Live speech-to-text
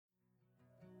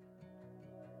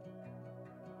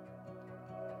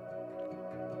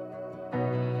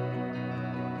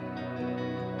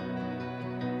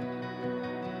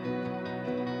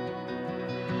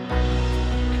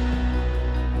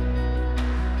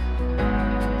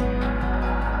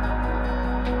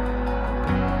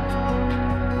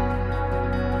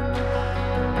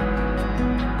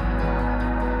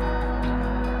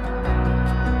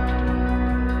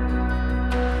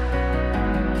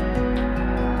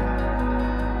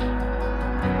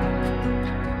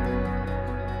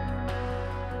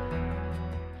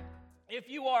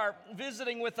are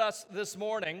visiting with us this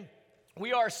morning,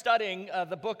 we are studying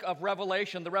the book of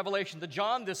Revelation, the Revelation to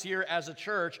John this year as a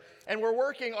church, and we're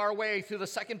working our way through the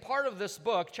second part of this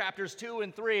book, chapters 2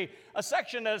 and 3, a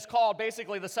section that is called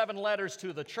basically the 7 letters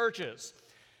to the churches.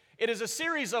 It is a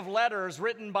series of letters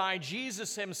written by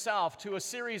Jesus himself to a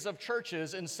series of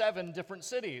churches in 7 different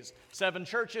cities. 7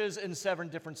 churches in 7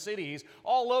 different cities,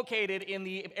 all located in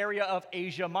the area of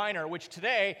Asia Minor, which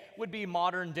today would be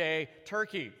modern-day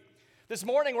Turkey. This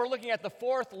morning, we're looking at the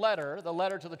 4th letter, the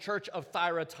letter to the church of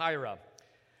Thyatira.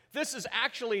 This is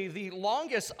actually the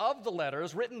longest of the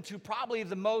letters, written to probably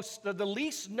the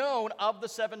least known of the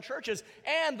 7 churches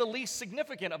and the least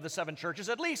significant of the 7 churches,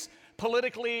 at least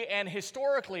politically and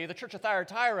historically. The church of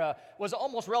Thyatira was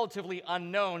almost relatively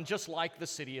unknown, just like the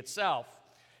city itself.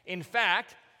 In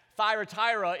fact,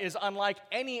 Thyatira is unlike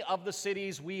any of the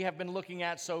cities we have been looking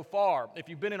at so far. If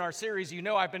you've been in our series, you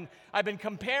know I've been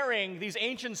comparing these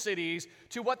ancient cities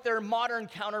to what their modern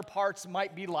counterparts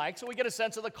might be like, so we get a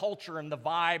sense of the culture and the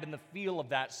vibe and the feel of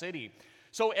that city.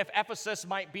 So if Ephesus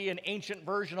might be an ancient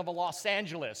version of a Los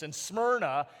Angeles, and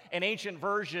Smyrna an ancient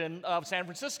version of San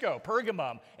Francisco,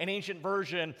 Pergamum an ancient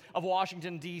version of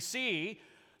Washington, D.C.,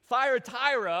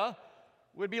 Thyatira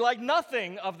would be like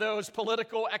nothing of those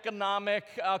political, economic,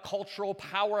 cultural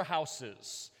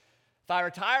powerhouses.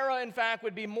 Thyatira, in fact,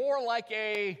 would be more like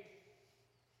a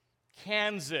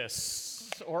Kansas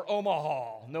or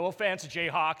Omaha. No offense,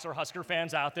 Jayhawks or Husker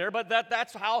fans out there, but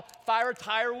that's how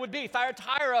Thyatira would be.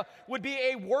 Thyatira would be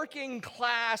a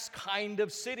working-class kind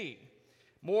of city,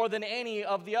 more than any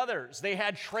of the others. They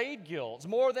had trade guilds,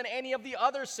 more than any of the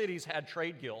other cities had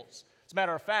trade guilds. As a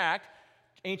matter of fact,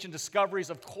 ancient discoveries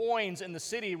of coins in the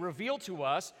city reveal to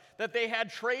us that they had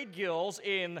trade guilds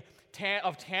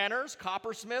of tanners,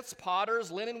 coppersmiths,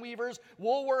 potters, linen weavers,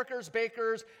 wool workers,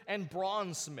 bakers, and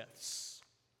bronzesmiths.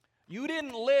 You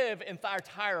didn't live in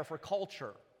Thyatira for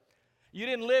culture. You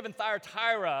didn't live in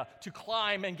Thyatira to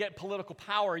climb and get political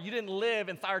power. You didn't live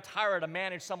in Thyatira to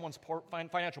manage someone's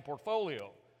financial portfolio.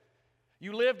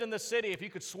 You lived in the city if you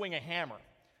could swing a hammer.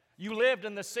 You lived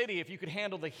in the city if you could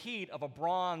handle the heat of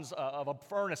a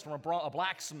furnace from a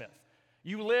blacksmith.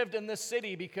 You lived in this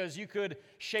city because you could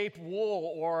shape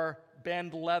wool or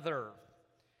bend leather.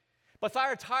 But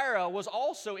Thyatira was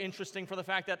also interesting for the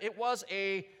fact that it was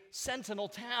a sentinel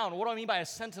town. What do I mean by a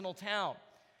sentinel town?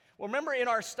 Well, remember in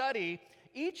our study,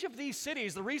 each of these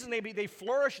cities, the reason they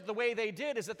flourished the way they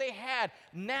did is that they had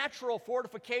natural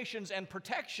fortifications and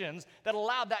protections that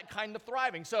allowed that kind of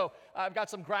thriving. So I've got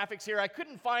some graphics here. I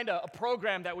couldn't find a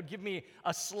program that would give me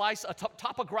a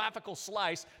topographical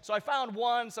slice, so I found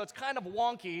one, so it's kind of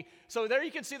wonky. So there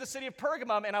you can see the city of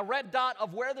Pergamum and a red dot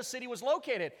of where the city was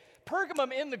located.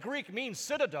 Pergamum in the Greek means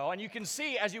citadel, and you can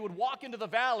see as you would walk into the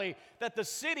valley that the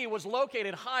city was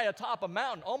located high atop a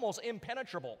mountain, almost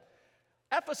impenetrable.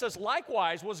 Ephesus,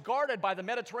 likewise, was guarded by the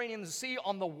Mediterranean Sea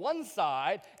on the one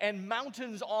side and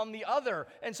mountains on the other.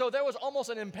 And so there was almost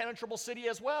an impenetrable city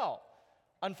as well.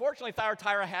 Unfortunately,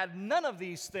 Thyatira had none of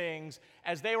these things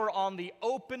as they were on the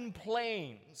open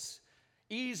plains,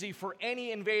 easy for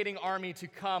any invading army to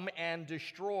come and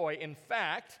destroy. In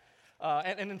fact,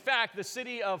 the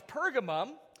city of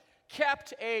Pergamum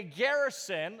kept a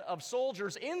garrison of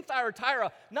soldiers in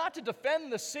Thyatira, not to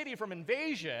defend the city from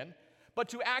invasion, but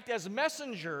to act as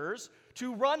messengers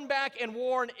to run back and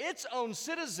warn its own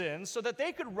citizens so that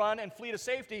they could run and flee to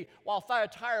safety while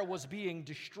Thyatira was being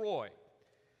destroyed.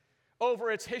 Over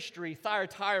its history,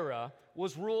 Thyatira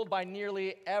was ruled by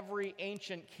nearly every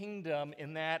ancient kingdom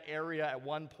in that area at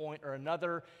one point or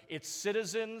another, its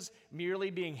citizens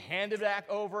merely being handed back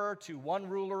over to one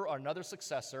ruler or another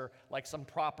successor like some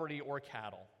property or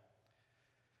cattle.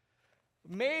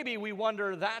 Maybe we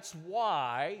wonder that's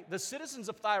why the citizens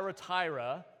of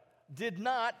Thyatira did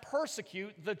not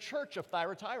persecute the church of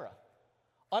Thyatira.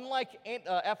 Unlike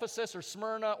Ephesus or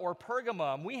Smyrna or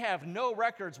Pergamum, we have no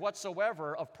records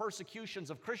whatsoever of persecutions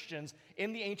of Christians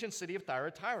in the ancient city of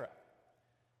Thyatira.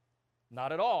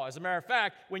 Not at all. As a matter of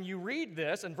fact, when you read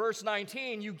this in verse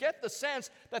 19, you get the sense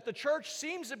that the church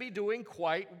seems to be doing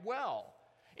quite well.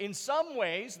 In some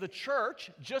ways, the church,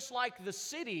 just like the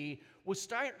city, was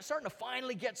starting to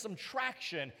finally get some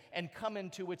traction and come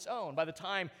into its own. By the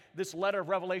time this letter of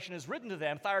Revelation is written to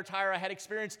them, Thyatira had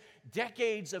experienced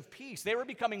decades of peace. They were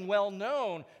becoming well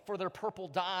known for their purple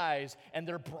dyes and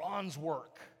their bronze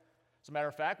work. As a matter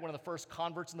of fact, one of the first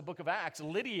converts in the book of Acts,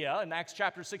 Lydia, in Acts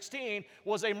chapter 16,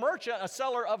 was a merchant, a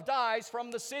seller of dyes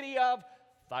from the city of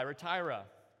Thyatira.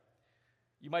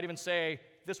 You might even say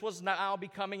this was now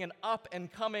becoming an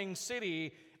up-and-coming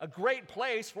city, a great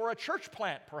place for a church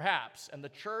plant, perhaps. And the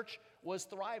church was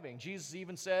thriving. Jesus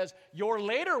even says, "Your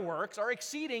later works are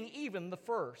exceeding even the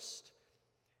first."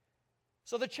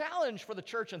 So the challenge for the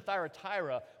church in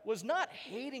Thyatira was not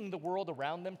hating the world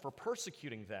around them for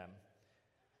persecuting them,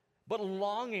 but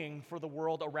longing for the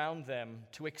world around them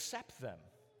to accept them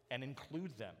and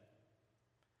include them.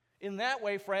 In that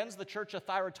way, friends, the church of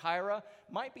Thyatira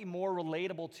might be more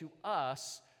relatable to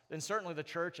us than certainly the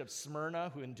church of Smyrna,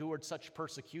 who endured such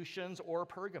persecutions, or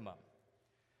Pergamum.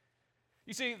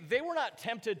 You see, they were not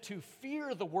tempted to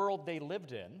fear the world they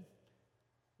lived in.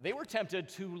 They were tempted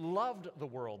to love the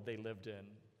world they lived in,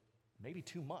 maybe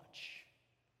too much.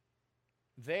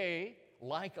 They,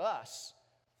 like us,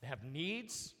 they have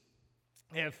needs,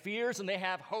 they have fears, and they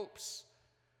have hopes.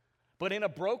 But in a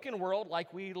broken world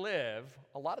like we live,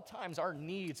 a lot of times our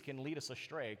needs can lead us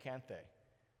astray, can't they?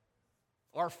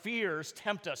 Our fears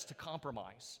tempt us to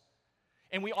compromise.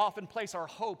 And we often place our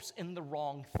hopes in the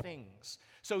wrong things.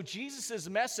 So Jesus'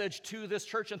 message to this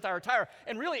church in Thyatira,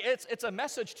 and really it's a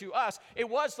message to us, it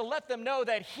was to let them know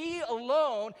that he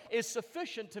alone is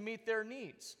sufficient to meet their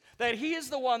needs. That he is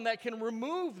the one that can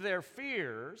remove their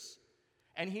fears,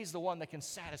 and he's the one that can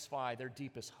satisfy their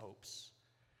deepest hopes.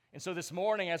 And so this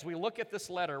morning, as we look at this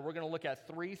letter, we're going to look at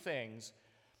three things.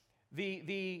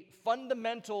 The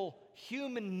fundamental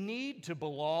human need to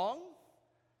belong,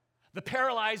 the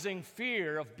paralyzing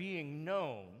fear of being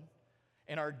known,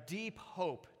 and our deep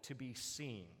hope to be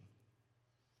seen.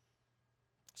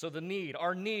 So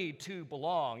our need to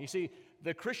belong. You see,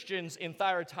 the Christians in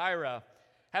Thyatira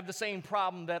have the same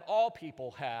problem that all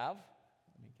people have.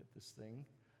 Let me get this thing.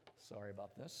 Sorry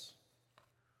about this.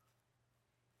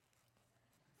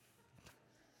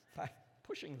 By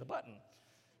pushing the button.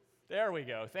 There we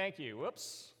go. Thank you.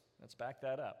 Whoops. Let's back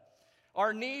that up.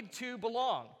 Our need to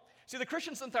belong. See, the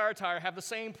Christians in Thyatira have the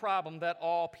same problem that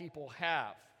all people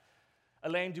have.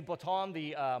 Alain de Botton,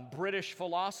 the British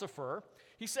philosopher,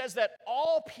 he says that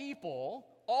all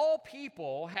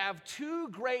people have two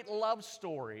great love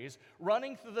stories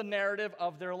running through the narrative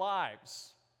of their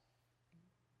lives.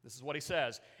 This is what he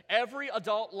says. Every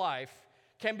adult life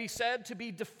can be said to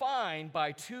be defined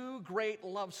by two great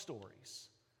love stories.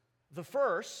 The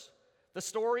first, the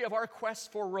story of our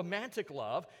quest for romantic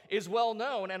love, is well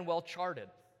known and well charted.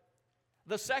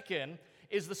 The second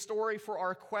is the story for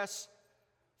our quest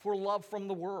for love from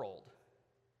the world,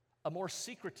 a more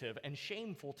secretive and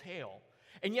shameful tale.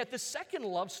 And yet the second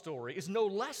love story is no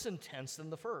less intense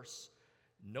than the first,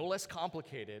 no less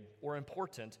complicated or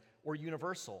important or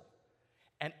universal.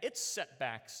 And its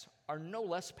setbacks are no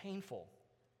less painful.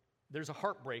 There's a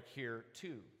heartbreak here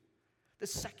too. The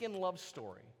second love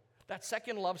story. That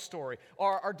second love story,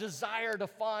 our desire to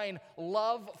find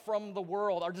love from the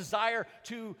world, our desire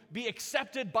to be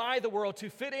accepted by the world, to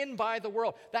fit in by the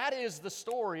world, that is the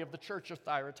story of the church of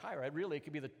Thyatira. It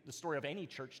could be the story of any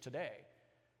church today.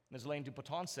 And as Alain de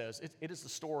Botton says, it is the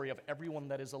story of everyone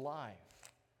that is alive,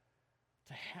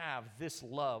 to have this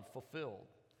love fulfilled.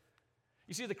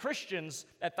 You see, the Christians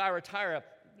at Thyatira,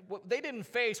 they didn't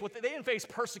face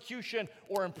persecution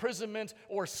or imprisonment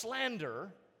or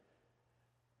slander.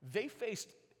 They faced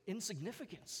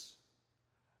insignificance.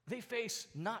 They faced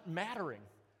not mattering.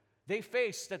 They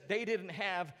faced that they didn't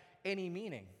have any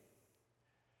meaning.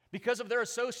 Because of their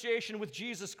association with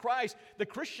Jesus Christ, the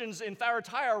Christians in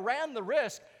Thyatira ran the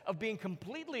risk of being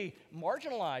completely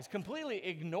marginalized, completely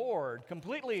ignored,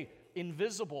 completely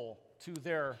invisible to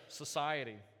their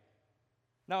society.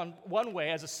 Now, in one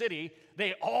way, as a city,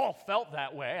 they all felt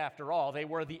that way. After all, they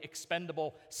were the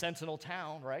expendable sentinel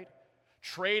town, right?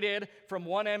 Traded from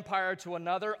one empire to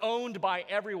another, owned by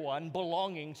everyone,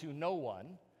 belonging to no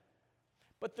one.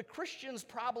 But the Christians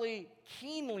probably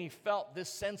keenly felt this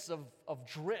sense of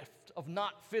drift, of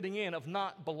not fitting in, of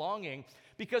not belonging,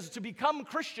 because to become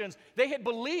Christians, they had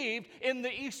believed in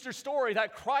the Easter story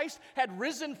that Christ had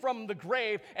risen from the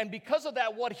grave, and because of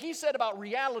that, what he said about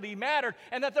reality mattered,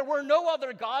 and that there were no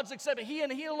other gods except he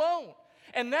and he alone.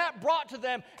 And that brought to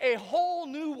them a whole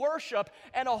new worship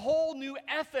and a whole new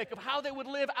ethic of how they would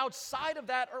live outside of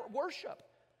that worship.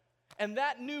 And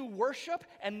that new worship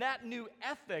and that new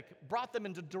ethic brought them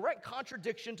into direct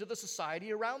contradiction to the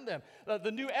society around them.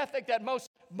 The new ethic that most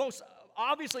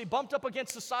obviously bumped up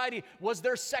against society was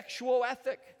their sexual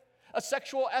ethic. A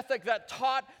sexual ethic that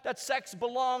taught that sex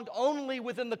belonged only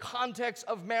within the context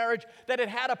of marriage, that it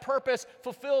had a purpose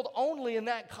fulfilled only in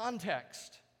that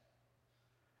context.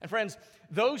 And friends,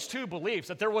 those two beliefs,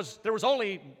 that there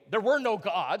were no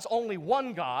gods, only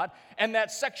one God, and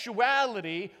that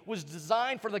sexuality was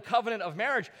designed for the covenant of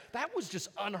marriage, that was just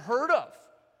unheard of.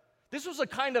 This was a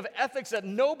kind of ethics that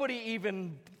nobody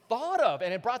even thought of,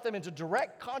 and it brought them into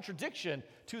direct contradiction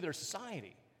to their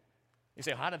society. You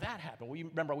say, how did that happen? Well, you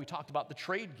remember we talked about the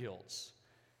trade guilds.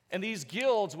 And these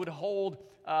guilds would hold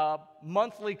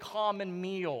monthly common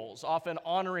meals, often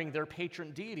honoring their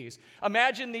patron deities.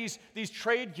 Imagine these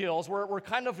trade guilds were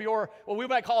kind of what we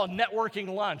might call a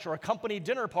networking lunch or a company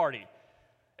dinner party,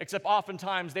 except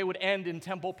oftentimes they would end in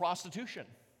temple prostitution.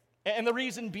 And the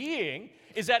reason being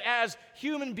is that as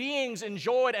human beings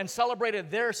enjoyed and celebrated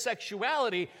their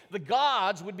sexuality, the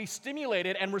gods would be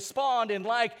stimulated and respond in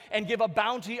like and give a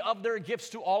bounty of their gifts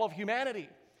to all of humanity.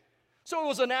 So it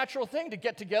was a natural thing to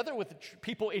get together with the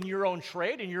people in your own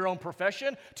trade, in your own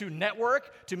profession, to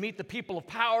network, to meet the people of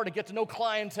power, to get to know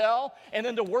clientele, and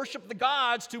then to worship the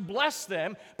gods, to bless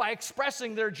them by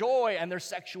expressing their joy and their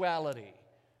sexuality.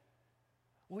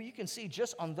 Well, you can see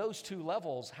just on those two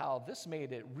levels how this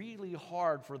made it really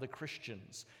hard for the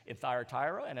Christians in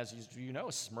Thyatira and, as you know,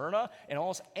 Smyrna and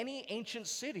almost any ancient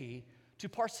city to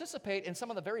participate in some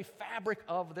of the very fabric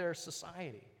of their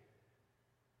society.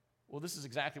 Well, this is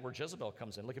exactly where Jezebel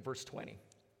comes in. Look at verse 20.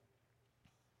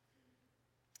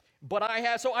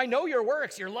 So I know your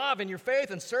works, your love and your faith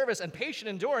and service and patient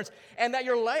endurance, and that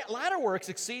your latter works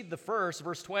exceed the first,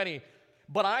 verse 20.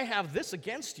 But I have this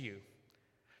against you,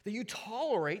 that you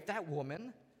tolerate that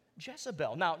woman,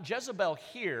 Jezebel. Now, Jezebel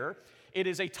here, it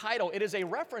is a title. It is a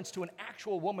reference to an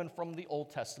actual woman from the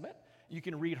Old Testament. You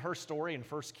can read her story in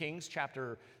 1 Kings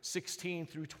chapter 16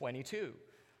 through 22.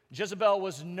 Jezebel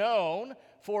was known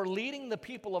for leading the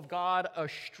people of God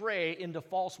astray into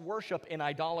false worship and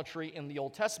idolatry in the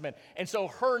Old Testament. And so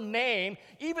her name,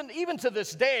 even to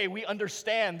this day, we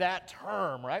understand that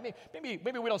term, right? Maybe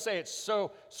we don't say it's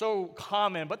so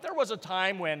common, but there was a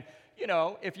time when,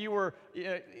 if you were,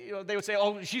 they would say,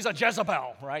 oh, she's a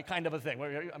Jezebel, right? Kind of a thing.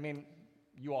 I mean,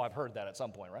 you all have heard that at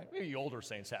some point, right? Maybe you older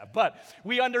saints have. But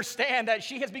we understand that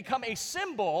she has become a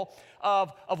symbol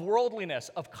of worldliness,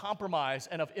 of compromise,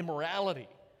 and of immorality.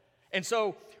 And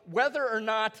so whether or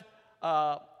not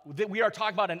that we are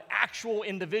talking about an actual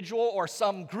individual or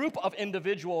some group of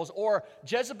individuals, or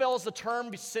Jezebel is the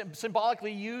term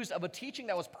symbolically used of a teaching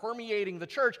that was permeating the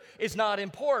church, is not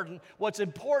important. What's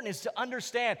important is to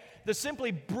understand the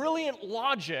simply brilliant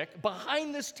logic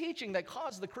behind this teaching that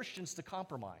caused the Christians to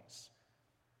compromise.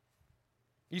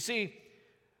 You see,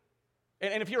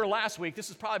 and if you were last week, this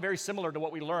is probably very similar to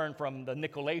what we learned from the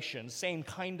Nicolaitans, same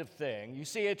kind of thing. You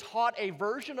see, it taught a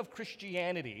version of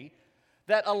Christianity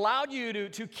that allowed you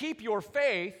to keep your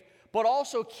faith, but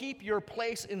also keep your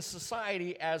place in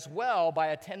society as well by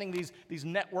attending these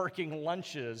networking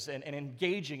lunches and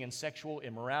engaging in sexual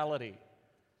immorality.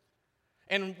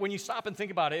 And when you stop and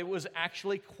think about it, it was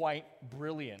actually quite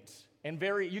brilliant. And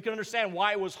you can understand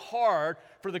why it was hard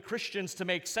for the Christians to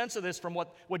make sense of this from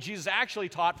what Jesus actually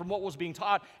taught, from what was being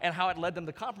taught, and how it led them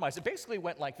to compromise. It basically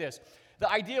went like this.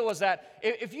 The idea was that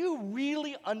if you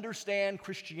really understand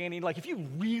Christianity, like if you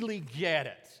really get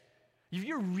it, if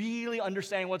you really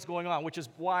understand what's going on, which is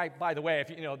why, by the way,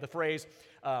 if you know the phrase,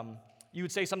 you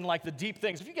would say something like the deep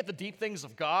things. If you get the deep things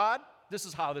of God, this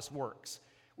is how this works.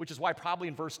 Which is why probably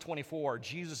in verse 24,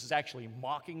 Jesus is actually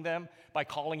mocking them by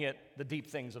calling it the deep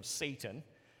things of Satan.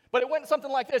 But it went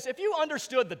something like this. If you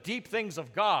understood the deep things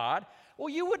of God, well,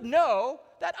 you would know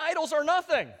that idols are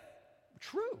nothing.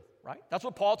 True, right? That's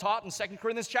what Paul taught in 2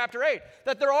 Corinthians chapter 8,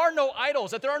 that there are no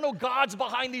idols, that there are no gods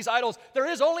behind these idols. There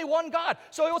is only one God.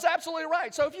 So it was absolutely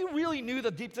right. So if you really knew the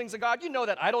deep things of God, you know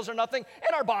that idols are nothing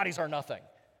and our bodies are nothing.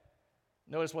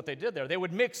 Notice what they did there. They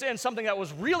would mix in something that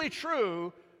was really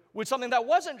true with something that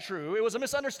wasn't true. It was a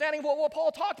misunderstanding of what Paul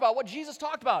talked about, what Jesus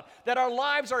talked about, that our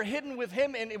lives are hidden with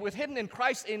him and hidden in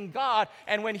Christ in God,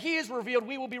 and when he is revealed,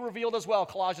 we will be revealed as well,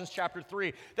 Colossians chapter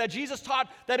 3. That Jesus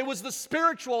taught that it was the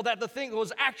spiritual, that the thing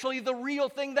was actually the real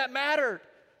thing that mattered.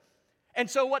 And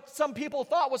so what some people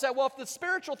thought was that, well, if the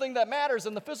spiritual thing that matters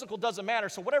and the physical doesn't matter,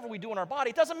 so whatever we do in our body,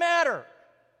 it doesn't matter.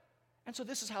 And so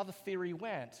this is how the theory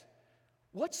went.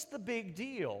 What's the big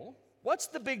deal? What's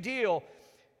the big deal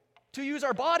to use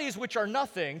our bodies, which are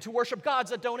nothing, to worship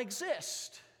gods that don't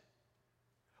exist?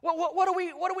 What are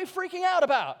we freaking out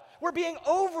about? We're being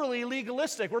overly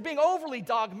legalistic. We're being overly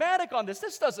dogmatic on this.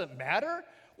 This doesn't matter.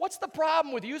 What's the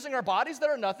problem with using our bodies that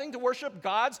are nothing to worship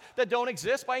gods that don't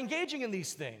exist by engaging in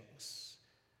these things?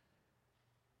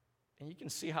 And you can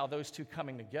see how those two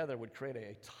coming together would create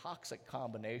a toxic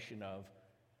combination of,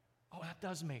 oh, that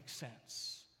does make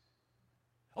sense.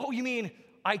 Oh, you mean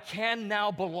I can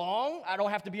now belong? I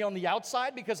don't have to be on the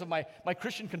outside because of my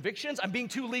Christian convictions? I'm being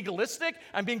too legalistic?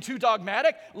 I'm being too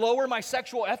dogmatic? Lower my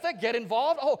sexual ethic? Get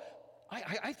involved? Oh,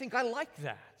 I think I like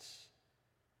that.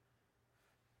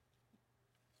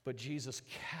 But Jesus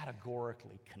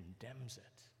categorically condemns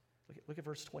it. Look at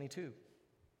verse 22.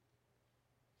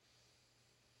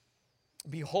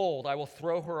 Behold, I will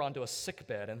throw her onto a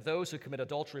sickbed, and those who commit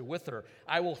adultery with her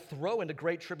I will throw into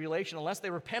great tribulation unless they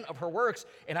repent of her works,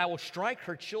 and I will strike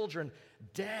her children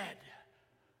dead.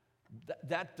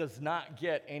 That does not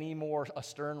get any more a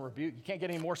stern rebuke. You can't get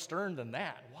any more stern than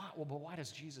that. Why? Well, but why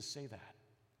does Jesus say that?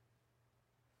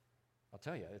 I'll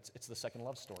tell you, it's the second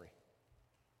love story.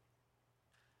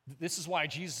 This is why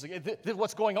Jesus,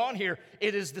 what's going on here,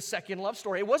 it is the second love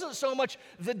story. It wasn't so much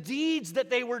the deeds that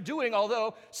they were doing,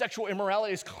 although sexual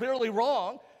immorality is clearly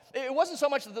wrong. It wasn't so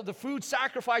much that the food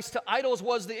sacrifice to idols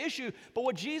was the issue, but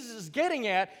what Jesus is getting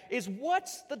at is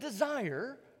what's the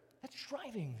desire that's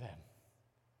driving them?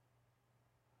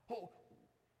 Well,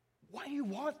 why do you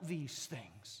want these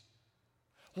things?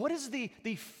 What is the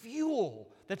fuel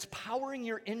that's powering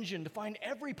your engine to find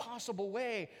every possible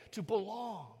way to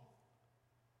belong?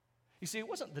 You see, it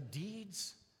wasn't the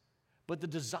deeds, but the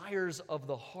desires of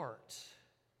the heart.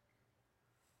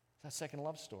 That second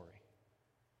love story.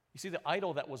 You see, the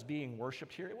idol that was being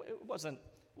worshipped here, it wasn't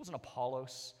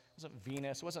Apollos, it wasn't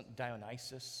Venus, it wasn't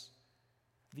Dionysus.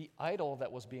 The idol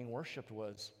that was being worshipped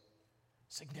was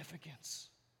significance,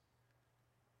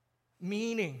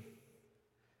 meaning,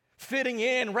 fitting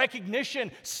in, recognition,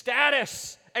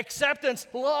 status, acceptance,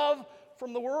 love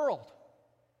from the world.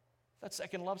 That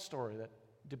second love story that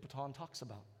de Botton talks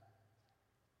about.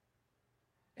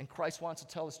 And Christ wants to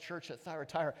tell his church at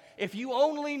Thyatira, if you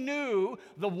only knew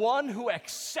the one who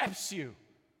accepts you,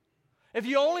 if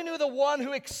you only knew the one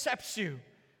who accepts you,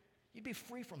 you'd be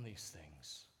free from these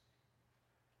things.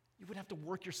 You wouldn't have to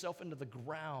work yourself into the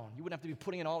ground. You wouldn't have to be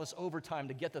putting in all this overtime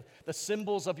to get the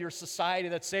symbols of your society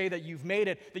that say that you've made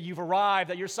it, that you've arrived,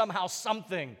 that you're somehow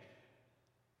something.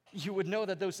 You would know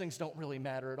that those things don't really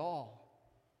matter at all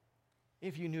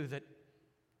if you knew that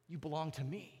you belong to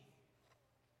me.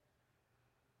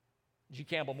 G.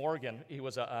 Campbell Morgan, he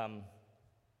was a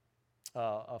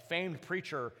famed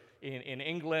preacher in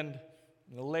England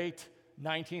in the late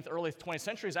 19th, early 20th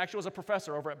centuries. Actually was a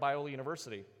professor over at Biola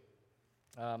University.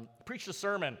 Preached a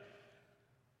sermon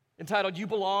entitled, You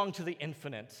Belong to the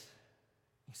Infinite.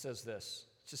 He says this,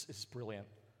 it's brilliant.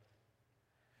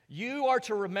 You are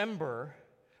to remember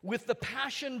with the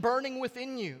passion burning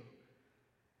within you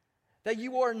that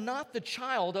you are not the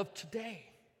child of today.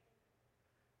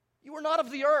 You are not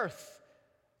of the earth.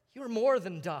 You are more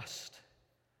than dust.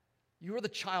 You are the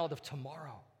child of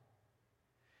tomorrow.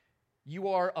 You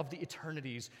are of the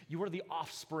eternities. You are the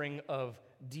offspring of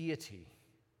deity.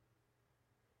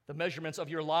 The measurements of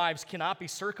your lives cannot be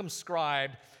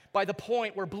circumscribed by the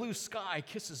point where blue sky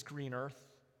kisses green earth.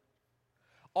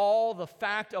 All the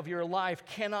fact of your life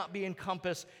cannot be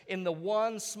encompassed in the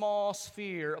one small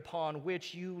sphere upon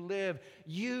which you live.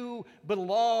 You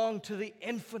belong to the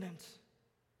infinite.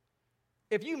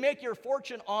 If you make your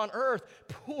fortune on earth,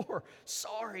 poor,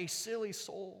 sorry, silly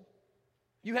soul,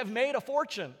 you have made a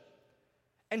fortune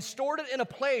and stored it in a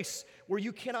place where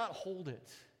you cannot hold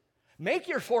it. Make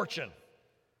your fortune,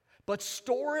 but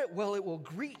store it where it will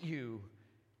greet you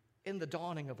in the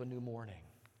dawning of a new morning.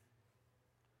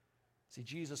 See,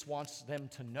 Jesus wants them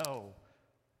to know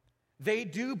they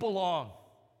do belong,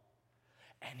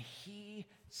 and he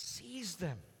sees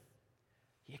them.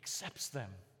 He accepts them.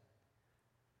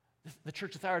 The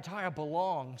church of Thyatira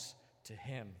belongs to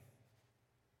him.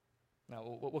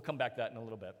 Now, we'll come back to that in a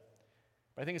little bit.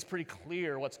 But I think it's pretty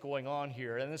clear what's going on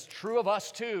here. And it's true of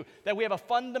us, too, that we have a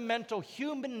fundamental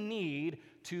human need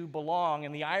to belong.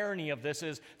 And the irony of this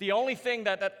is the only thing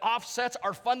that offsets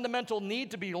our fundamental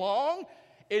need to belong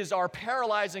is our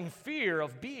paralyzing fear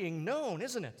of being known,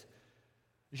 isn't it?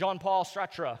 Jean-Paul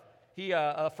Sartre, he,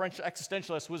 a French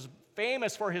existentialist, was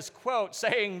famous for his quote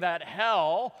saying that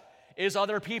hell is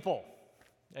other people.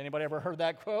 Anybody ever heard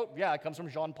that quote? Yeah, it comes from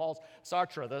Jean-Paul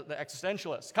Sartre, the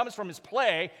existentialist. It comes from his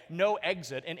play, No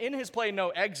Exit. And in his play, No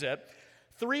Exit,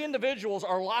 3 individuals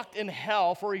are locked in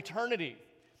hell for eternity.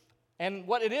 And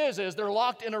what it is they're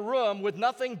locked in a room with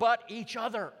nothing but each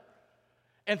other.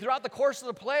 And throughout the course of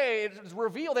the play,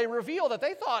 they reveal that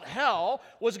they thought hell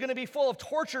was going to be full of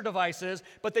torture devices,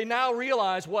 but they now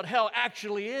realize what hell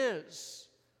actually is.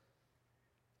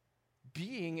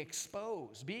 Being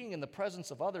exposed, being in the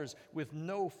presence of others with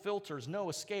no filters, no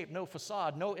escape, no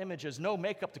facade, no images, no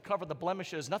makeup to cover the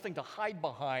blemishes, nothing to hide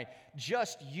behind,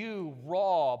 just you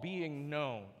raw being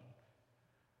known.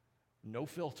 No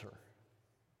filter.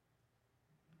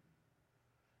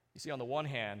 You see, on the one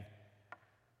hand,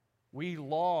 we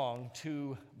long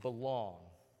to belong.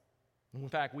 In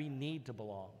fact, we need to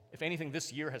belong. If anything,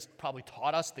 this year has probably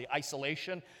taught us the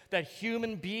isolation that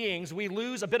human beings, we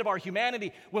lose a bit of our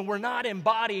humanity when we're not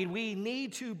embodied. We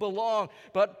need to belong.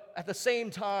 But at the same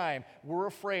time, we're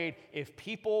afraid if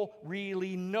people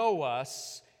really know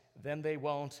us, then they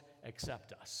won't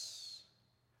accept us.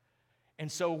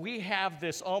 And so we have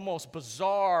this almost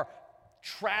bizarre,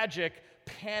 tragic,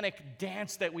 panic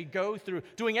dance that we go through,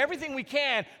 doing everything we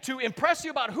can to impress you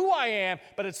about who I am,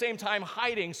 but at the same time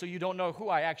hiding so you don't know who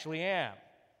I actually am.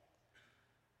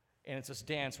 And it's this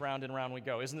dance, round and round we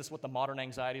go. Isn't this what the modern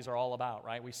anxieties are all about,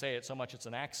 right? We say it so much, it's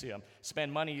an axiom.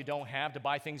 Spend money you don't have to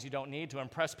buy things you don't need to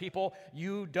impress people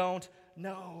you don't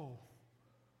know.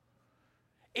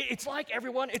 It's like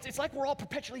everyone, it's like we're all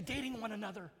perpetually dating one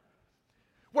another,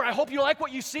 where I hope you like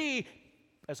what you see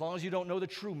as long as you don't know the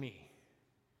true me.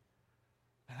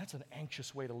 And that's an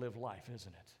anxious way to live life,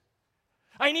 isn't it?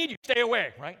 I need you, stay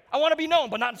away, right? I want to be known,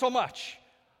 but not so much.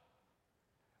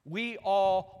 We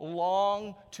all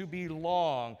long to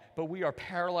belong, but we are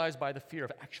paralyzed by the fear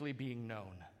of actually being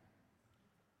known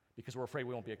because we're afraid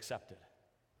we won't be accepted.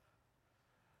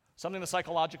 Something the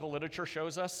psychological literature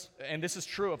shows us, and this is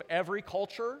true of every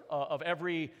culture, of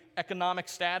every economic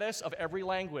status, of every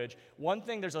language. One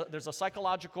thing, there's a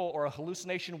psychological or a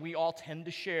hallucination we all tend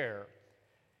to share.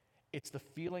 It's the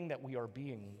feeling that we are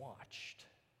being watched.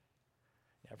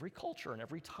 Every culture and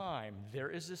every time, there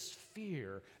is this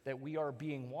fear that we are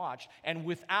being watched. And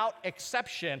without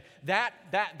exception,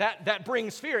 that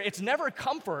brings fear. It's never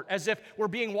comfort, as if we're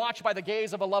being watched by the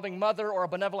gaze of a loving mother or a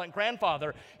benevolent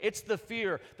grandfather. It's the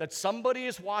fear that somebody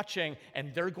is watching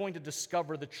and they're going to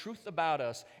discover the truth about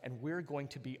us and we're going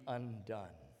to be undone.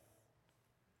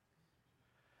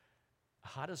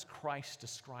 How does Christ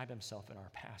describe himself in our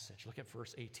passage? Look at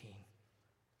verse 18.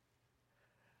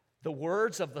 The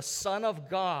words of the Son of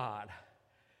God,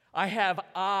 I have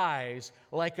eyes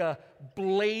like a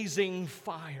blazing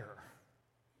fire.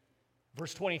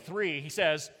 Verse 23, he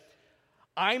says,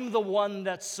 I'm the one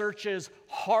that searches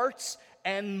hearts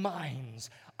and minds.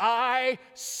 I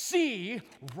see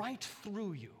right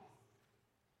through you.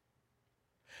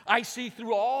 I see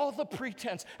through all the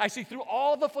pretense. I see through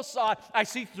all the facade. I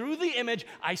see through the image.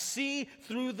 I see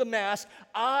through the mask.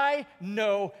 I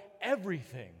know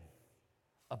everything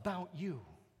about you.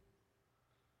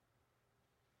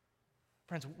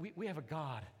 Friends, we have a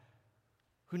God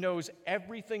who knows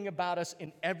everything about us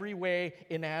in every way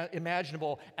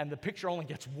imaginable, and the picture only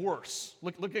gets worse.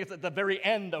 Look at the very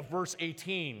end of verse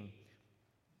 18.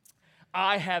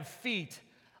 I have feet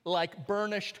like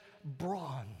burnished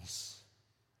bronze.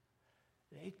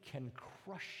 They can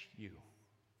crush you.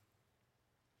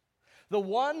 The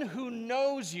one who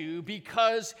knows you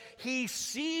because he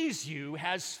sees you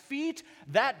has feet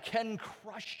that can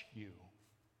crush you.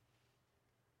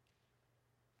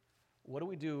 What do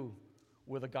we do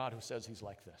with a God who says he's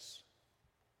like this?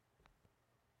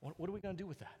 What are we going to do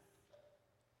with that?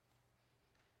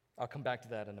 I'll come back to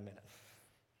that in a minute.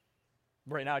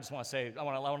 Right now, I just want to say, I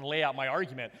want to lay out my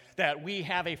argument that we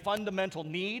have a fundamental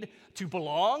need to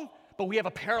belong, but we have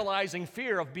a paralyzing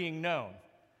fear of being known.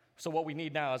 So what we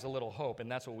need now is a little hope,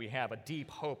 and that's what we have, a deep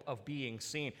hope of being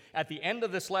seen. At the end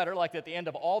of this letter, like at the end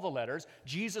of all the letters,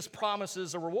 Jesus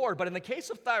promises a reward. But in the case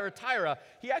of Thyatira,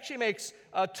 he actually makes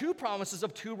two promises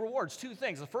of two rewards, two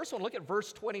things. The first one, look at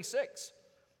verse 26.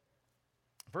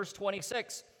 Verse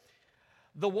 26,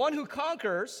 the one who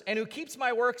conquers and who keeps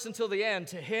my works until the end,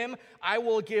 to him I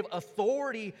will give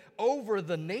authority over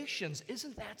the nations.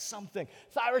 Isn't that something?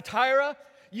 Thyatira,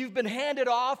 you've been handed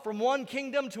off from one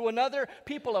kingdom to another.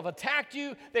 People have attacked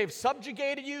you. They've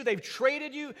subjugated you. They've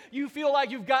traded you. You feel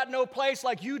like you've got no place,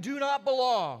 like you do not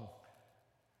belong.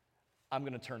 I'm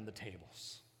going to turn the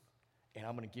tables, and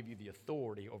I'm going to give you the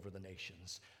authority over the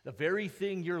nations. The very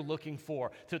thing you're looking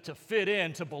for, to fit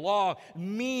in, to belong,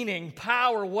 meaning,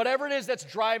 power, whatever it is that's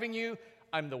driving you,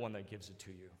 I'm the one that gives it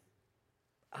to you.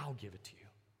 I'll give it to you.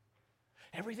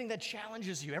 Everything that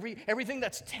challenges you, everything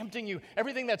that's tempting you,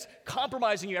 everything that's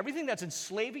compromising you, everything that's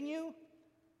enslaving you,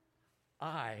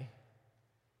 I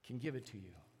can give it to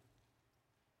you.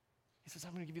 He says,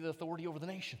 I'm going to give you the authority over the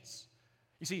nations.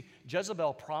 You see,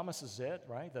 Jezebel promises it,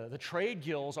 right? The trade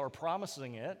guilds are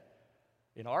promising it.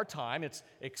 In our time, it's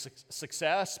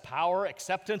success, power,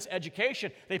 acceptance,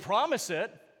 education. They promise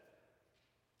it,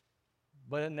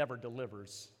 but it never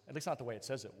delivers. At least not the way it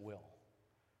says it will.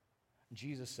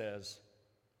 Jesus says,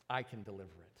 I can deliver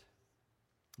it.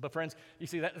 But friends, you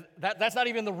see, that's not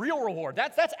even the real reward.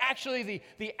 That's actually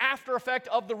the after effect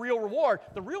of the real reward.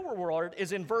 The real reward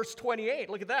is in verse 28.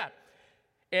 Look at that.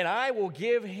 And I will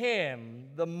give him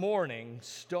the morning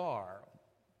star.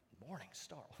 Morning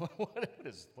star? What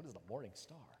is the morning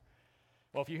star?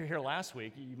 Well, if you were here last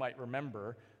week, you might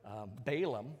remember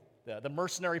Balaam, the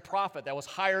mercenary prophet that was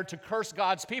hired to curse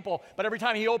God's people, but every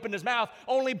time he opened his mouth,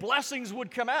 only blessings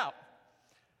would come out.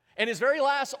 And his very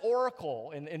last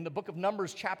oracle in the book of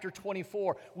Numbers, chapter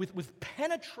 24, with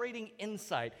penetrating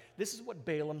insight, this is what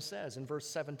Balaam says in verse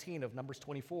 17 of Numbers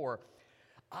 24.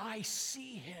 I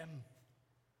see him,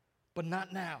 but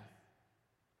not now.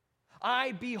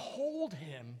 I behold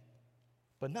him,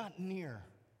 but not near.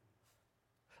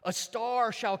 A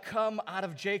star shall come out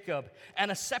of Jacob,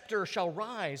 and a scepter shall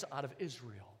rise out of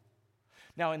Israel.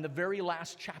 Now, in the very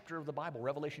last chapter of the Bible,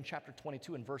 Revelation chapter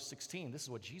 22 and verse 16, this is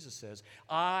what Jesus says.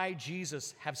 I,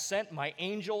 Jesus, have sent my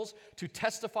angels to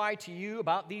testify to you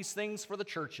about these things for the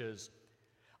churches.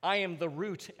 I am the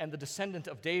root and the descendant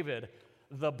of David,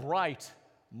 the bright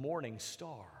morning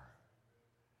star.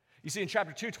 You see, in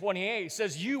chapter 2:28, it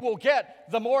says, you will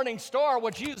get the morning star.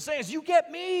 What Jesus is saying is, you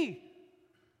get me.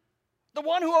 The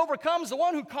one who overcomes, the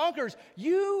one who conquers,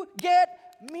 you get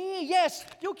me. Yes,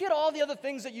 you'll get all the other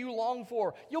things that you long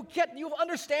for. You'll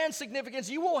understand significance.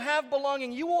 You will have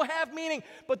belonging. You will have meaning.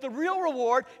 But the real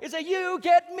reward is that you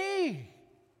get me.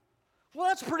 Well,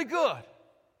 that's pretty good.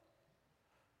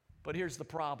 But here's the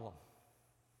problem.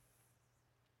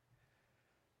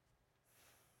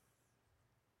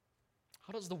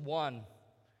 How does the one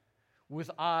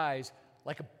with eyes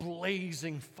like a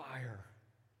blazing fire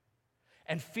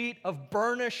and feet of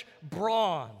burnished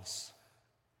bronze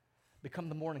become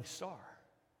the morning star?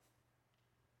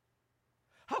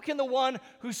 How can the one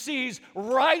who sees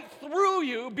right through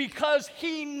you because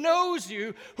he knows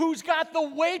you, who's got the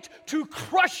weight to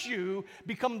crush you,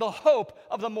 become the hope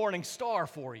of the morning star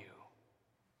for you?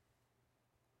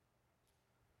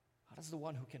 How does the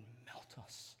one who can melt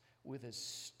us with his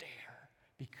stare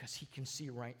because he can see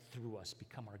right through us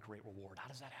become our great reward? How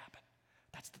does that happen?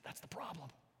 That's the problem.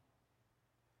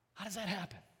 How does that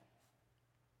happen?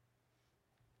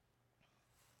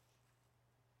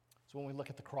 So when we look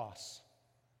at the cross,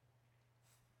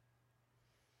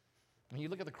 when you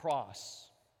look at the cross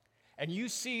and you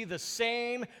see the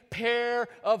same pair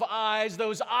of eyes,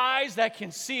 those eyes that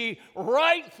can see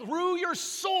right through your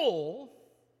soul,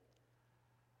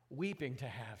 weeping to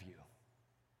have you.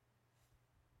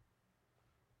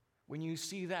 When you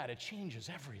see that, it changes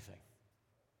everything.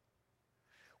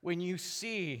 When you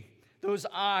see those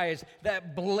eyes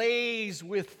that blaze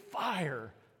with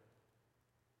fire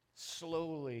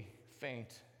slowly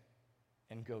faint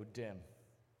and go dim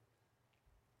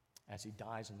as he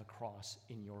dies on the cross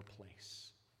in your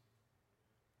place.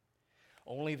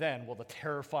 Only then will the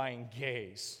terrifying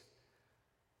gaze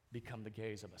become the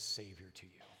gaze of a Savior to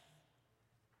you.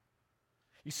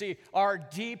 You see, our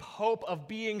deep hope of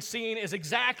being seen is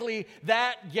exactly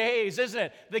that gaze, isn't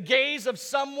it? The gaze of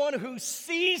someone who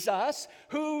sees us,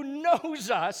 who knows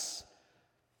us,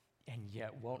 and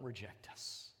yet won't reject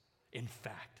us. In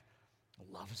fact,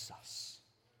 loves us.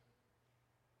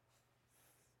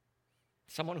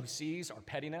 Someone who sees our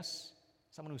pettiness,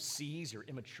 someone who sees your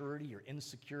immaturity, your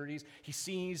insecurities. He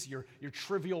sees your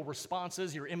trivial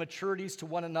responses, your immaturities to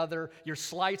one another, your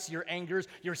slights, your angers,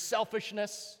 your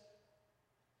selfishness,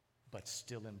 but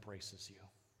still embraces you.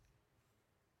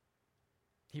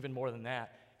 Even more than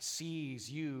that, sees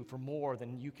you for more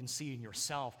than you can see in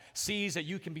yourself, sees that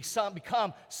you can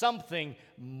become something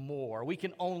more. We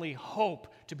can only hope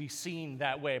to be seen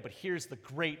that way, but here's the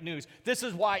great news. This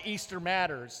is why Easter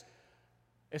matters.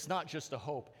 It's not just a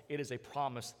hope, it is a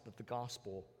promise that the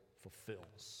gospel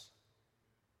fulfills.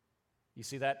 You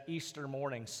see, that Easter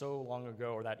morning so long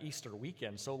ago, or that Easter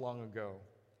weekend so long ago,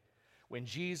 when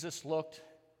Jesus looked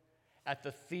at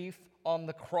the thief on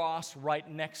the cross right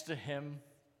next to him,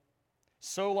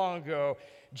 so long ago,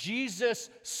 Jesus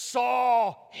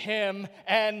saw him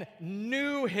and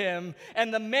knew him,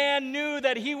 and the man knew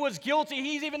that he was guilty.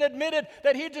 He's even admitted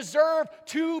that he deserved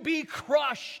to be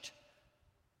crushed.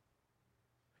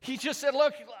 He just said,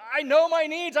 look, I know my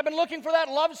needs. I've been looking for that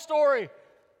love story,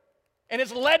 and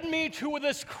it's led me to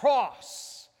this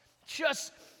cross.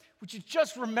 Would you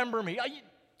just remember me?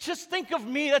 Just think of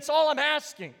me. That's all I'm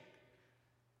asking.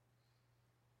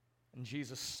 And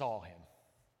Jesus saw him,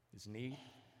 his need,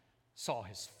 saw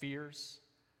his fears,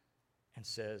 and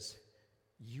says,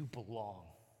 you belong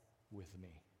with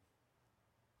me.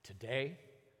 Today,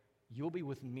 you'll be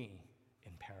with me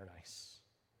in paradise.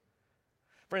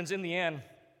 Friends, in the end,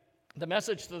 the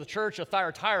message to the church of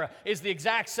Thyatira is the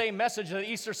exact same message that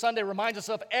Easter Sunday reminds us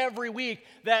of every week,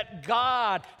 that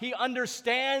God, He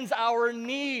understands our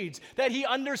needs, that He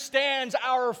understands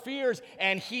our fears,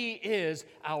 and He is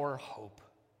our hope,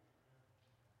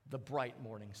 the bright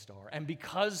morning star. And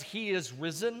because He is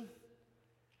risen,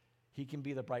 He can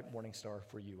be the bright morning star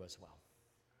for you as well.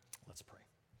 Let's pray.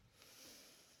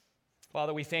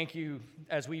 Father, we thank You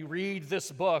as we read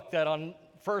this book that on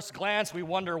first glance we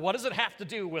wonder, what does it have to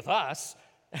do with us?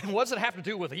 And what does it have to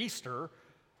do with Easter?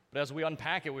 But as we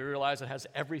unpack it, we realize it has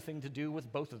everything to do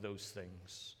with both of those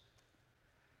things.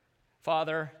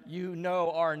 Father, you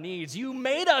know our needs. You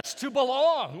made us to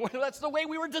belong. That's the way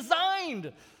we were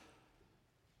designed.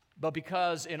 But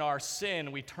because in our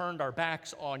sin we turned our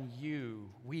backs on you,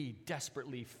 we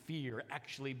desperately fear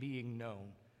actually being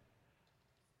known.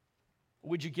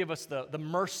 Would you give us the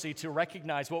mercy to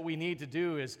recognize what we need to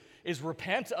do is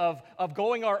repent of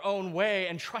going our own way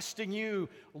and trusting you,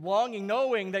 longing,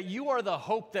 knowing that you are the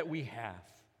hope that we have.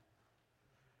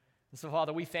 And so,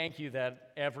 Father, we thank you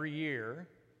that every year,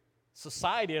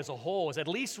 society as a whole is at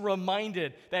least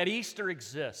reminded that Easter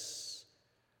exists.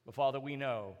 But, Father, we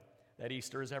know that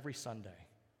Easter is every Sunday,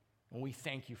 and we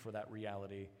thank you for that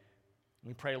reality.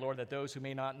 We pray, Lord, that those who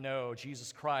may not know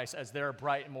Jesus Christ as their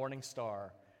bright morning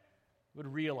star would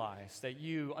realize that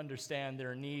you understand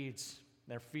their needs,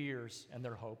 their fears, and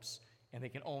their hopes, and they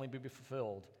can only be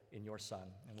fulfilled in your Son.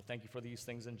 And we'll thank you for these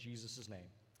things in Jesus' name.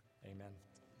 Amen.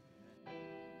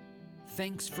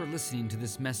 Thanks for listening to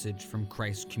this message from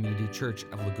Christ Community Church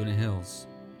of Laguna Hills.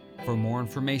 For more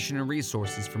information and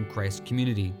resources from Christ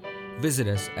Community, visit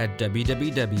us at www.ccclh.org.